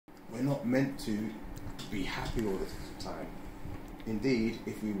We're not meant to be happy all the time. Indeed,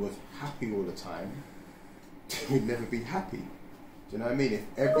 if we were happy all the time, we'd never be happy. Do you know what I mean? If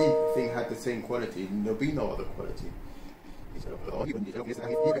everything had the same quality, there'll be no other quality.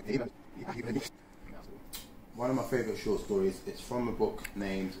 One of my favourite short stories, it's from a book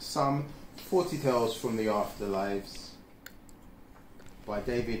named Some 40 Tales from the Afterlives by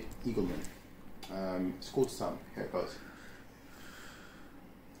David Eagleman. It's called Some. Here it goes.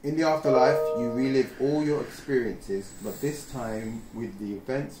 In the afterlife, you relive all your experiences, but this time with the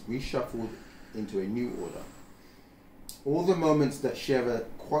events reshuffled into a new order. All the moments that share a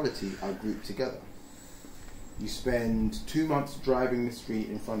quality are grouped together. You spend 2 months driving the street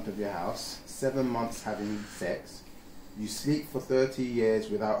in front of your house, 7 months having sex. You sleep for 30 years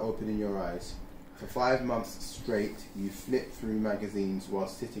without opening your eyes. For 5 months straight, you flip through magazines while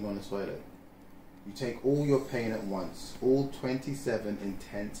sitting on the toilet. You take all your pain at once, all 27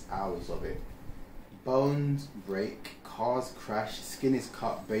 intense hours of it. Bones break, cars crash, skin is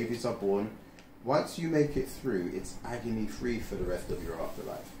cut, babies are born. Once you make it through, it's agony-free for the rest of your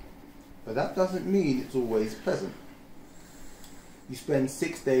afterlife. But that doesn't mean it's always pleasant. You spend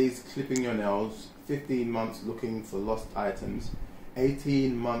 6 days clipping your nails, 15 months looking for lost items,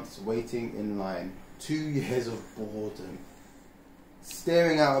 18 months waiting in line, 2 years of boredom.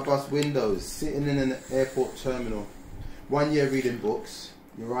 Staring out of bus windows, sitting in an airport terminal. 1 year reading books,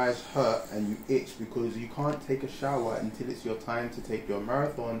 your eyes hurt and you itch because you can't take a shower until it's your time to take your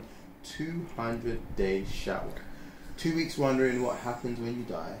marathon 200-day shower. 2 weeks wondering what happens when you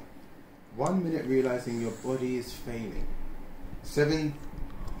die. 1 minute realizing your body is failing.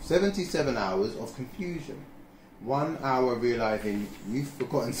 77 hours of confusion. 1 hour realizing you've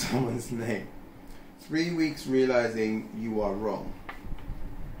forgotten someone's name. 3 weeks realizing you are wrong.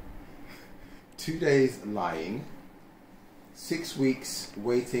 2 days lying. 6 weeks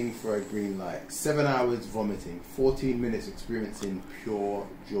waiting for a green light. 7 hours vomiting. 14 minutes experiencing pure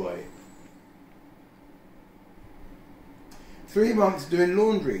joy. 3 months doing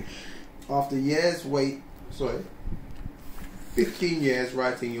laundry. After years 15 years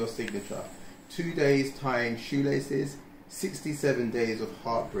writing your signature. 2 days tying shoelaces. 67 days of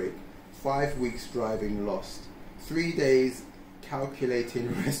heartbreak. 5 weeks driving lost. 3 days calculating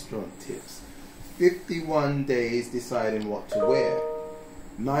restaurant tips. 51 days deciding what to wear.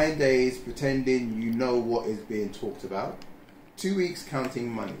 9 days pretending you know what is being talked about. 2 weeks counting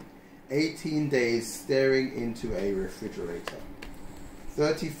money. 18 days staring into a refrigerator.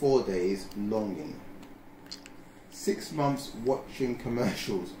 34 days longing. 6 months watching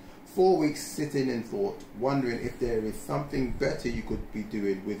commercials. 4 weeks sitting in thought, wondering if there is something better you could be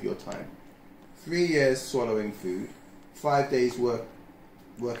doing with your time. 3 years swallowing food. 5 days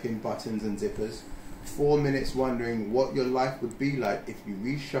working buttons and zippers. 4 minutes wondering what your life would be like if you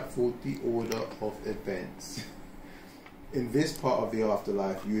reshuffled the order of events. In this part of the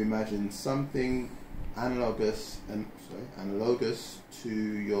afterlife, you imagine something analogous to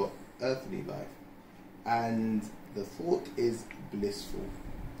your earthly life, and the thought is blissful.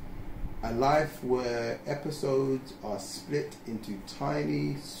 A life where episodes are split into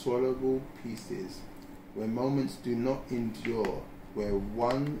tiny, swallowable pieces, where moments do not endure, where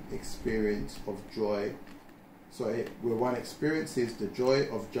one experiences the joy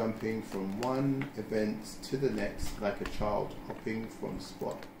of jumping from one event to the next like a child hopping from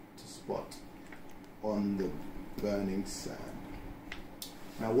spot to spot on the burning sand.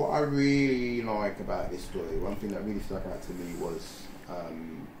 Now, what I really like about this story, one thing that really stuck out to me was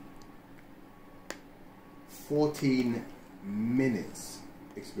 14 minutes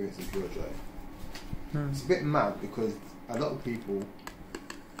experiencing pure joy. It's a bit mad because a lot of people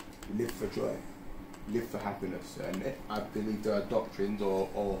live for joy, live for happiness, and I believe there are doctrines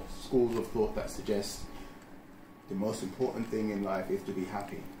or schools of thought that suggest the most important thing in life is to be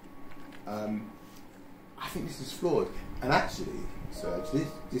happy. I think this is flawed, and actually, Serge,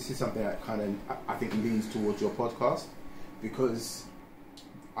 this is something that kind of I think leans towards your podcast, because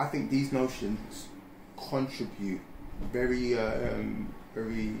I think these notions contribute very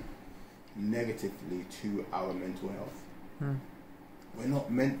negatively to our mental health. We're not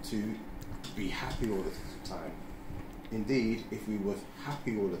meant to be happy all the time. Indeed, if we were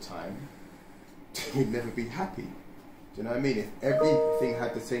happy all the time, we'd never be happy. Do you know what I mean? If everything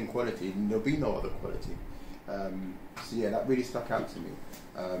had the same quality, there'll be no other quality. So yeah, that really stuck out to me.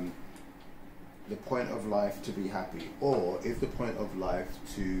 The point of life to be happy, or is the point of life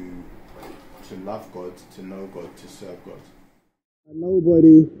to love God, to know God, to serve God?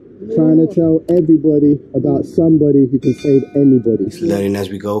 Nobody trying to tell everybody about somebody who can save anybody. It's learning as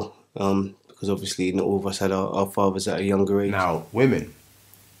we go, because obviously not all of us had our fathers at a younger age. Now, women,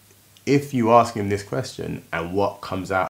 if you ask him this question and what comes out